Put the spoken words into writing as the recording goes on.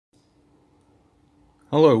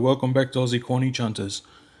Hello, welcome back to Aussie Coinage Hunters.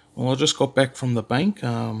 Well, I just got back from the bank.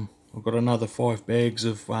 I've got another 5 bags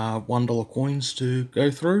of $1 coins to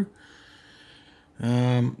go through.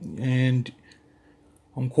 And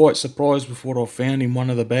I'm quite surprised with what I found in one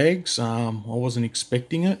of the bags. I wasn't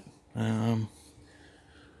expecting it.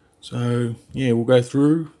 So, yeah, we'll go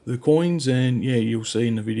through the coins and, yeah, you'll see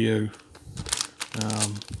in the video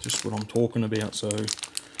just what I'm talking about. So,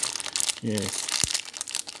 yeah.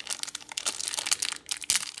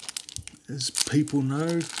 As people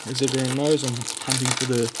know, as everyone knows, I'm hunting for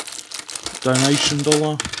the donation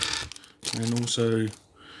dollar, and also,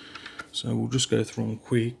 so we'll just go through them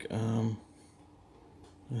quick.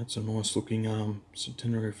 That's a nice looking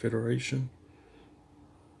Centenary Federation.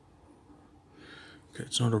 Okay,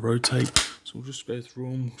 it's not a rotate, so we'll just go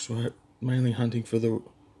through them. So I'm mainly hunting for the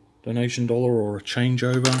donation dollar or a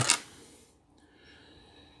changeover.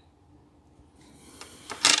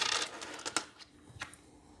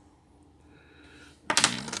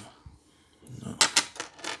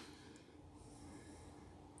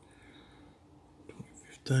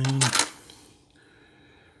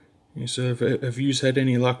 Yeah, so have you had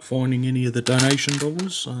any luck finding any of the donation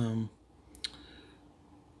dollars?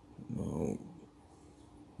 Well,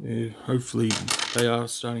 yeah, hopefully they are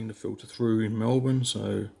starting to filter through in Melbourne,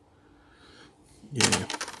 so yeah.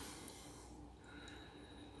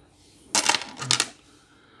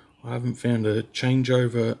 I haven't found a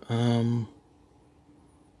changeover $1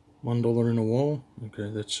 in a while. Okay,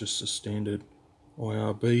 that's just a standard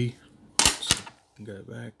IRB. So go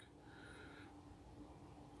back.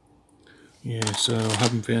 Yeah, so I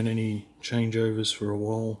haven't found any changeovers for a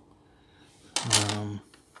while.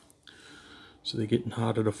 So they're getting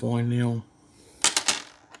harder to find now.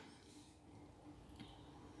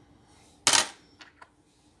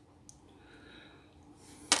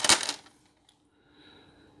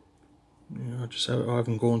 Yeah, I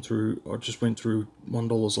haven't gone through. I just went through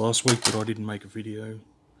 $1 last week, but I didn't make a video.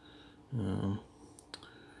 I'll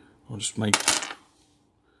just make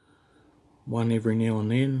one every now and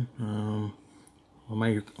then. I'm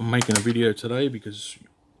making a video today because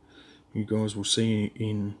you guys will see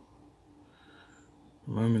in a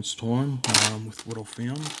moment's time with what I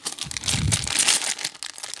found.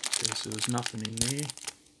 Okay, so there's nothing in there.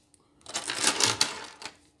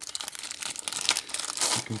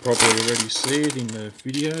 You can probably already see it in the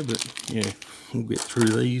video, but yeah, we'll get through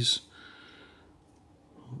these.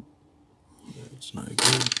 It's no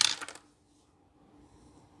good.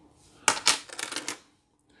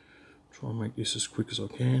 Try and make this as quick as I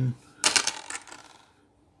can.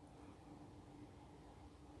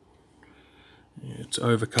 Yeah, it's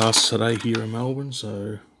overcast today here in Melbourne,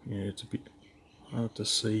 so yeah, it's a bit hard to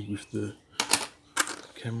see with the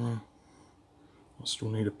camera. I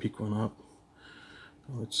still need to pick one up.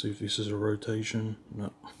 Let's see if this is a rotation.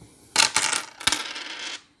 No.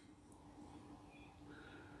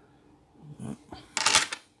 No.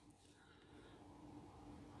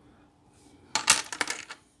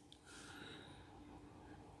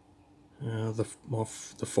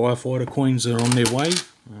 The firefighter coins are on their way.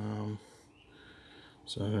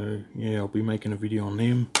 So yeah, I'll be making a video on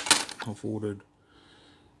them. I've ordered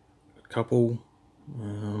a couple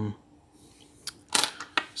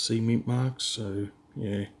C mint marks, so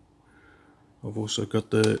yeah. I've also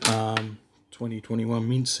got the 2021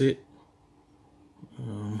 mint set.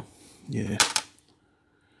 Yeah.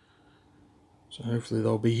 So hopefully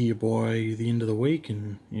they'll be here by the end of the week,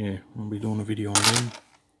 and yeah, I'll be doing a video on them.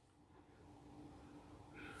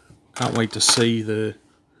 Can't wait to see the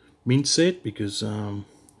mint set because the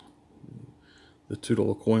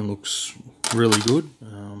 $2 coin looks really good.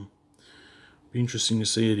 Be interesting to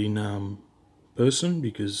see it in person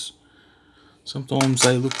because sometimes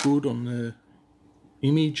they look good on the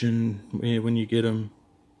image, and yeah, when you get them,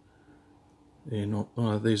 they're not.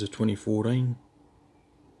 Oh, these are 2014.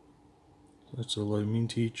 That's a low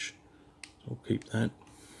mintage. I'll keep that.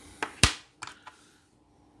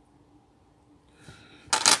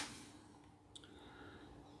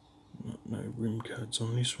 No rim cards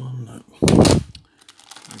on this one. No.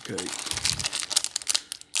 Okay.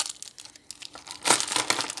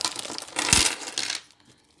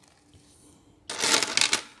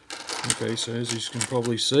 Okay, so as you can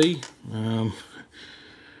probably see,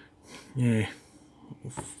 yeah,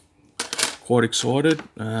 quite excited.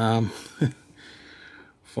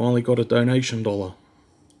 Finally got a donation dollar.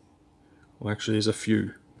 Well, actually, there's a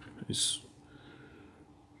few.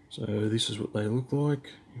 So this is what they look like,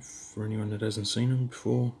 for anyone that hasn't seen them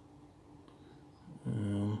before.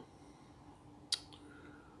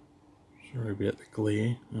 Sorry about the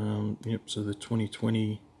glare. Yep, so the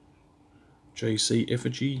 2020 JC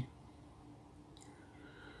effigy.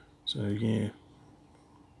 So yeah.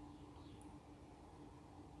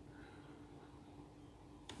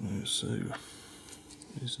 So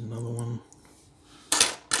there's another one.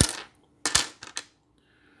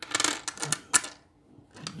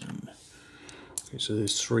 Okay, so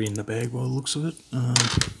there's 3 in the bag by the looks of it.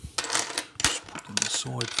 Just put them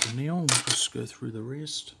aside for now. We'll just go through the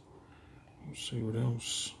rest. We'll see what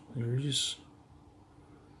else there is.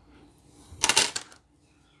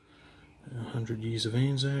 100 Years of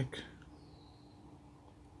Anzac.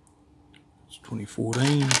 It's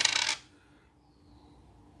 2014.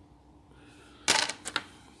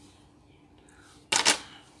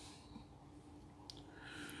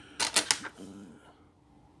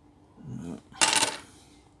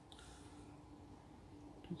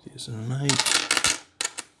 There's an 8,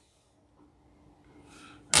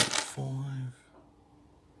 5,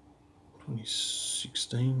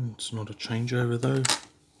 2016, it's not a changeover though.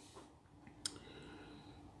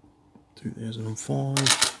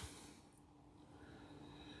 2005.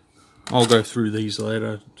 I'll go through these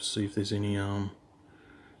later to see if there's any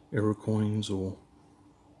error coins or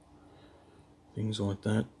things like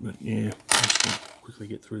that, but yeah, just gonna quickly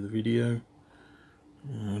get through the video.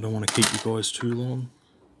 I don't want to keep you guys too long.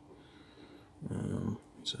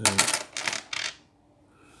 So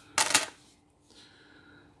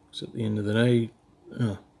at the end of the day,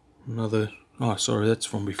 sorry, that's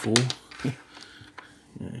from before.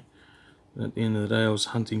 Yeah. At the end of the day, I was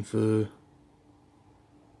hunting for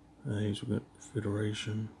these. We've got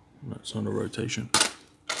Federation. No, it's not a rotation.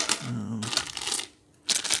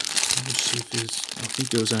 Let's see if there's. I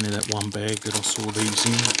think there was only that one bag that I saw these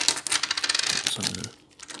in. So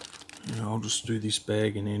yeah, I'll just do this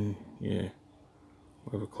bag and then yeah,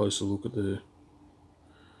 I'll have a closer look at the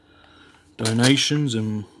donations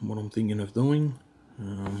and what I'm thinking of doing.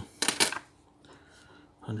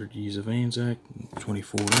 100 Years of Anzac,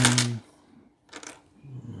 2014.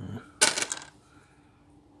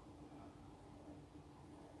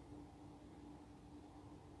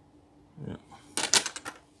 Yeah.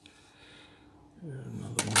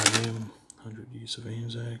 Another one of them, 100 Years of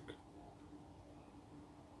Anzac.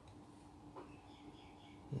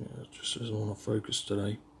 Yeah, it just doesn't want to focus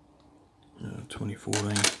today.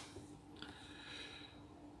 2014.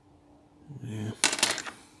 Yeah.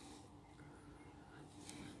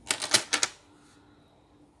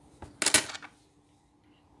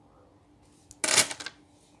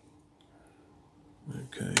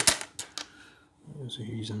 Okay. So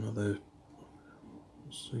here's another.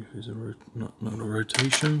 Let's see if there's a not a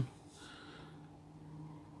rotation.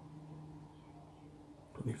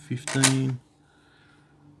 2015.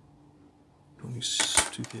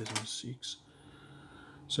 2006.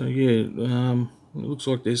 So yeah, it looks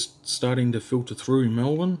like they're starting to filter through in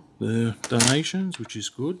Melbourne, the donations, which is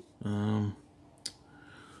good. I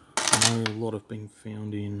know a lot have been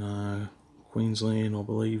found in Queensland, I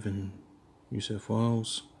believe, and New South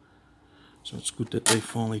Wales. So it's good that they're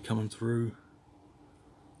finally coming through.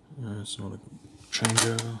 It's not a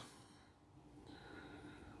changeover.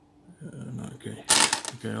 No, okay.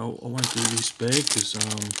 Okay, I won't do this bag because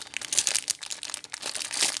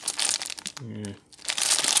yeah.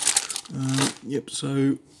 Yep.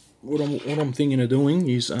 So what I'm thinking of doing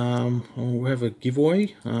is I'll have a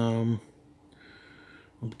giveaway. I'm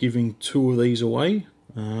giving 2 of these away.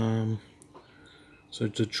 So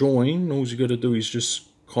to join, all you got to do is just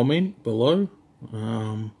comment below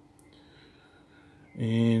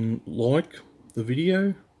and like the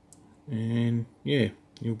video, and yeah,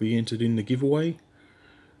 you'll be entered in the giveaway.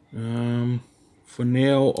 For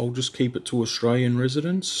now, I'll just keep it to Australian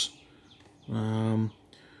residents.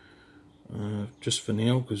 Just for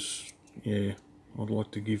now, because yeah, I'd like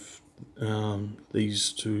to give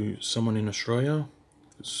these to someone in Australia,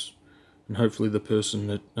 and hopefully the person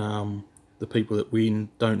that the people that win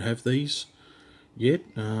don't have these yet.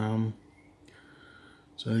 So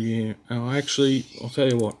yeah, I'll tell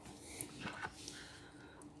you what,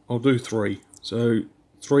 I'll do 3. So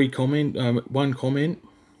 1 comment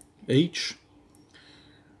each.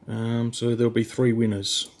 So there'll be 3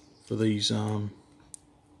 winners for these.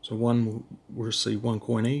 So one will receive 1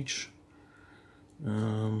 coin each.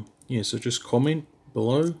 Yeah, so just comment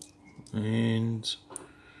below and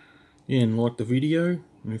yeah, and like the video.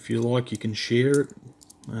 And if you like, you can share it.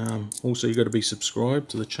 Also, you got to be subscribed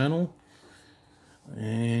to the channel.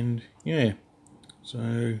 And yeah,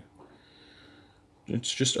 so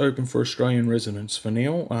it's just open for Australian residents for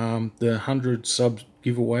now. The 100 sub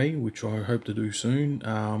giveaway, which I hope to do soon,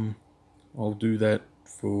 I'll do that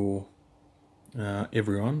for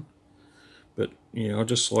everyone. But yeah, I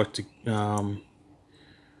just like to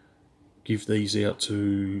give these out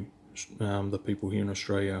to the people here in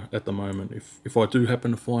Australia at the moment. If I do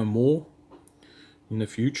happen to find more in the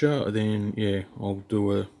future, then yeah, I'll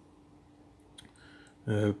do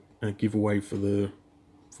a giveaway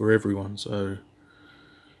for everyone. So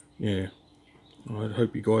yeah, I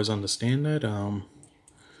hope you guys understand that,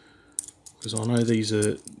 because I know these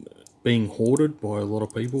are being hoarded by a lot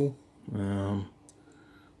of people.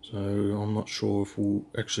 So I'm not sure if we'll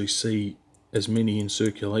actually see as many in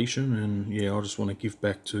circulation, and yeah, I just want to give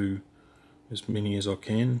back to as many as I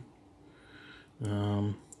can.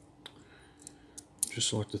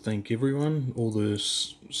 Just like to thank everyone, all the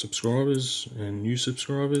subscribers and new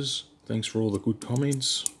subscribers. Thanks for all the good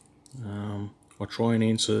comments. I try and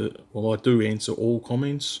answer, well, I do answer all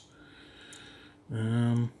comments.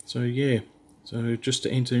 So yeah, so just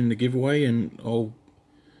to enter in the giveaway, and I'll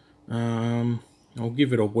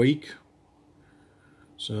give it a week.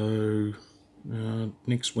 So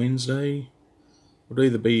next Wednesday, it'll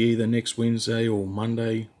either be either next Wednesday or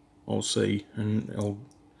Monday. I'll see, and I'll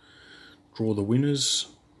draw the winners.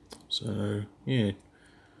 So yeah,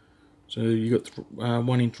 so you got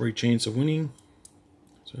 1 in 3 chance of winning.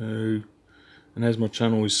 So, and as my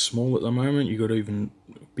channel is small at the moment, you got even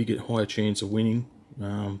bigger, higher chance of winning,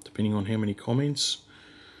 depending on how many comments.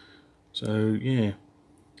 So yeah.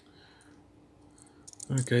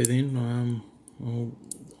 Okay then, I'll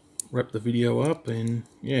wrap the video up, and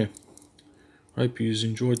yeah, hope you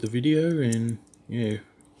enjoyed the video, and yeah,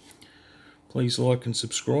 please like and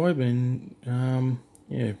subscribe, and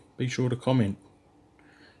yeah, be sure to comment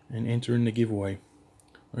and enter in the giveaway.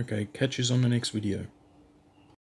 Okay, catch you on the next video.